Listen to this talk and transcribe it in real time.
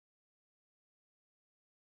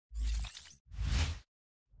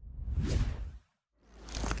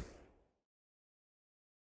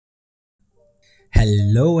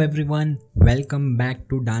Hello everyone, welcome back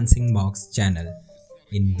to Dancing Box channel.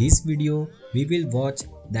 In this video, we will watch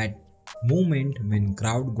that moment when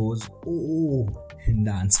crowd goes oh in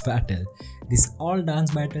dance battle. These all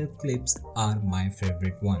dance battle clips are my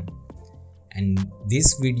favorite one. And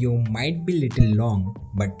this video might be little long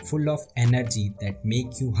but full of energy that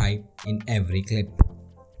make you hype in every clip.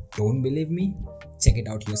 Don't believe me? Check it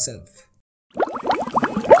out yourself.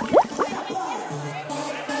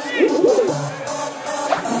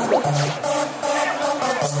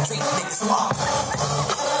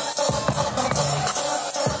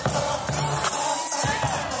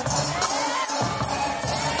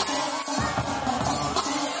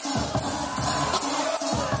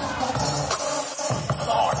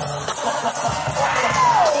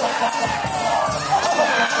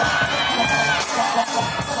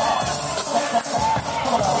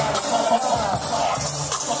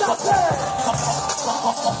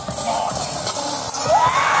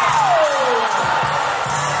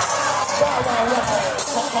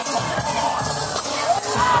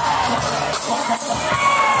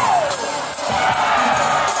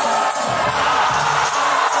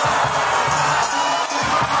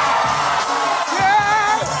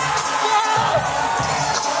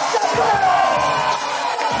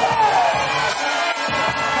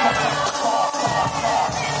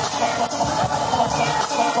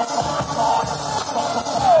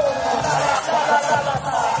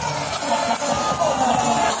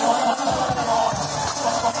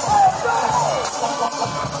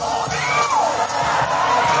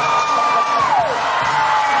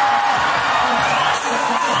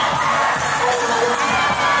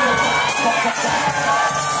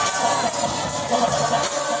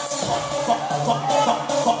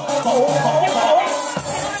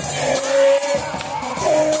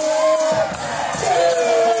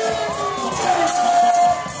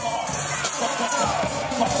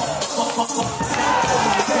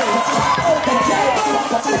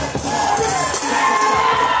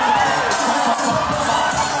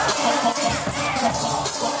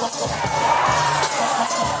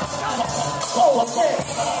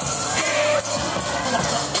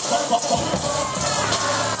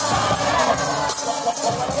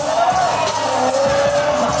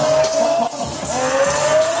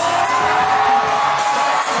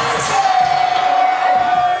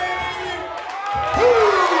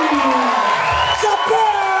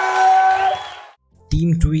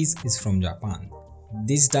 Team TWIGGZ is from Japan.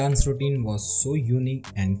 This dance routine was so unique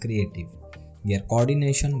and creative. Their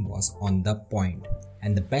coordination was on the point.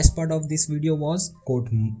 And the best part of this video was quote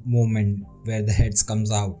moment where the heads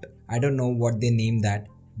comes out. I don't know what they named that,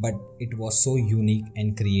 but it was so unique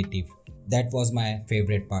and creative. That was my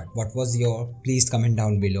favorite part. What was your? Please comment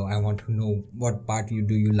down below. I want to know what part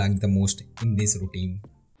do you like the most in this routine.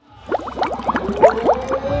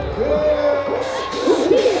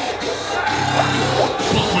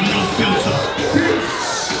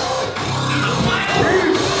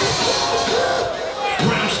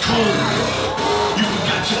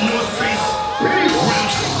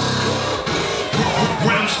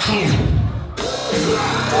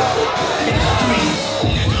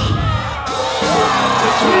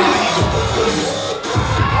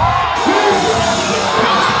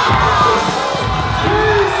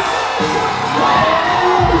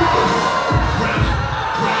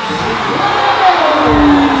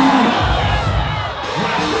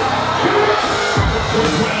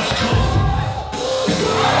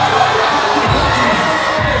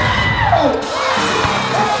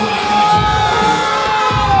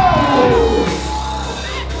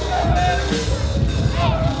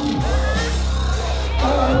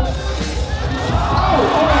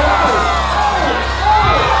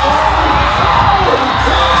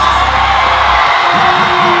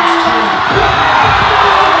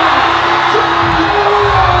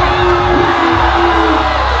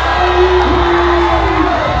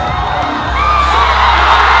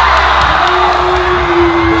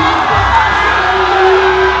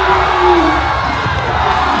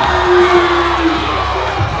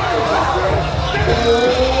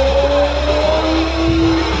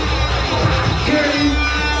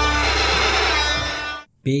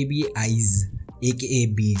 Baby Eyez, aka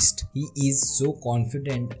Beast. He is so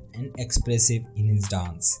confident and expressive in his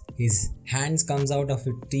dance. His hands comes out of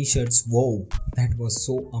his t-shirts. Whoa, that was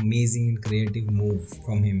so amazing and creative move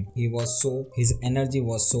from him. His energy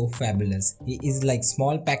was so fabulous. He is like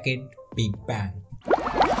small packet, big bang.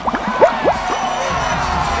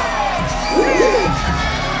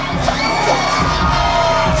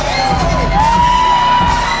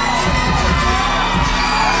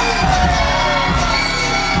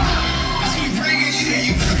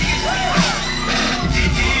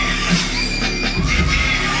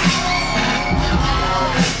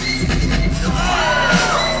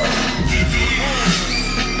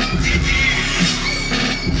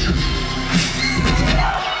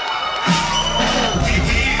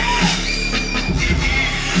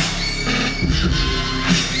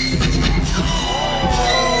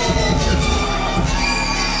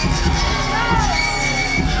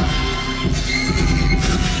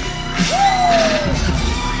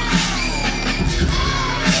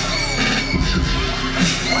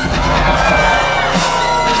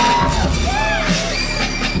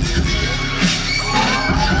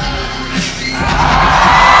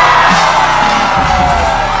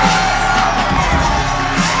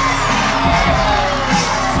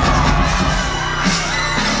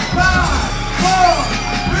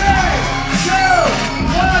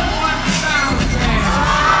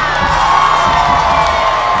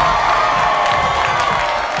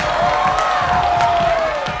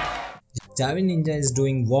 Javier Ninja is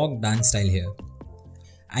doing walk dance style here.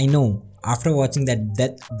 I know, after watching that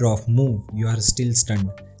death drop move, you are still stunned.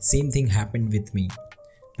 Same thing happened with me.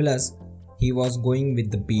 Plus, he was going with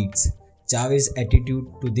the beats. Javier's attitude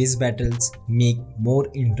to these battles make more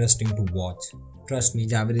interesting to watch. Trust me,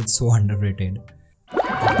 Javier is so underrated.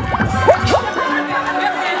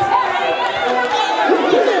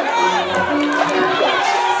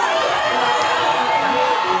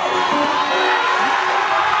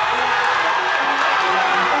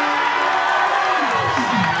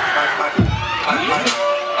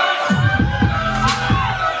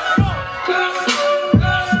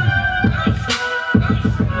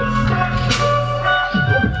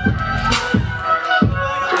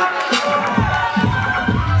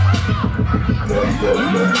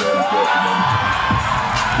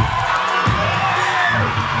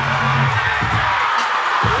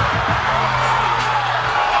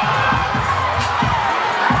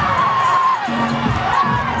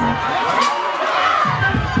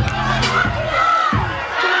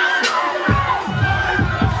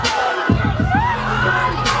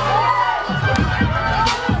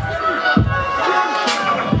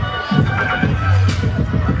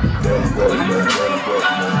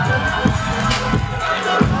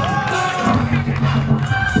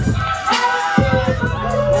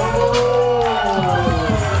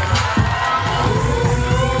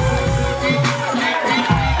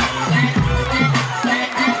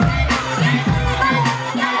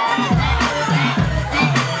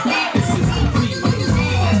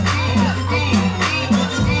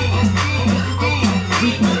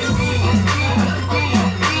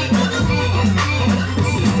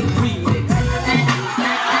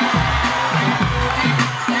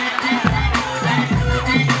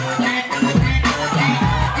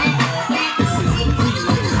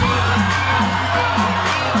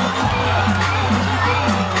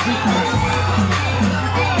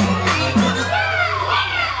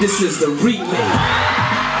 This is the remake.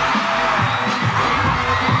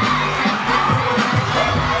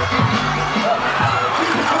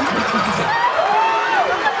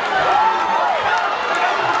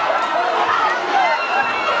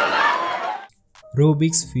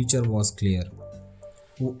 Rubik's future was clear.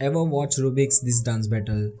 Whoever watched Rubik's This Dance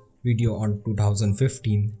Battle video on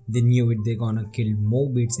 2015, they knew it, they gonna kill more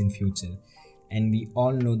beats in future. And we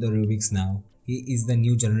all know the Rubik's now. He is the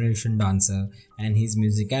new generation dancer and his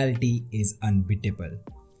musicality is unbeatable.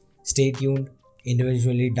 Stay tuned,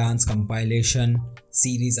 individually dance compilation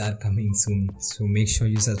series are coming soon, so make sure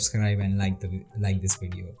you subscribe and like this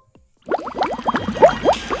video.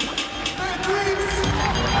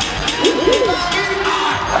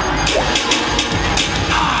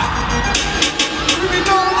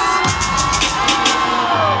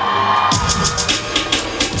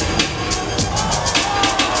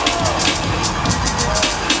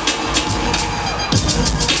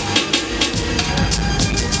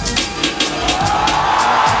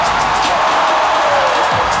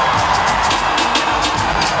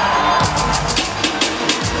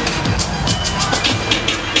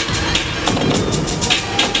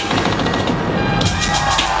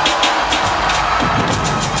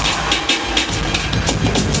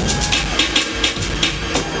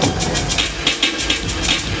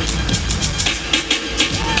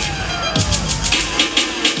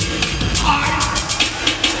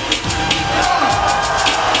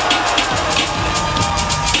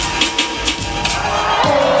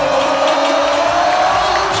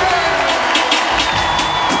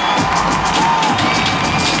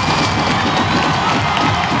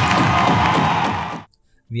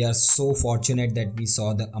 We are so fortunate that we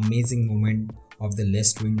saw the amazing moment of the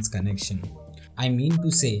Les Twins connection. I mean to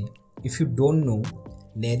say, if you don't know,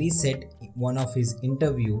 Larry said in one of his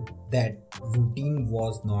interview that routine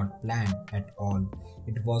was not planned at all.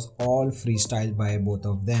 It was all freestyled by both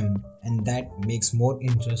of them, and that makes more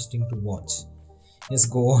interesting to watch. Yes,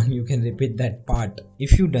 go on, you can repeat that part.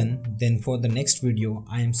 If you done, then for the next video,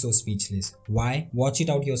 I am so speechless. Why? Watch it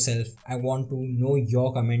out yourself. I want to know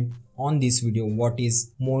your comment on this video. What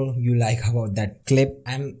is more you like about that clip?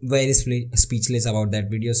 I'm very speechless about that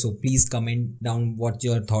video, so please comment down what's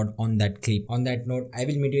your thought on that clip. On that note, I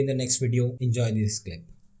will meet you in the next video. Enjoy this clip.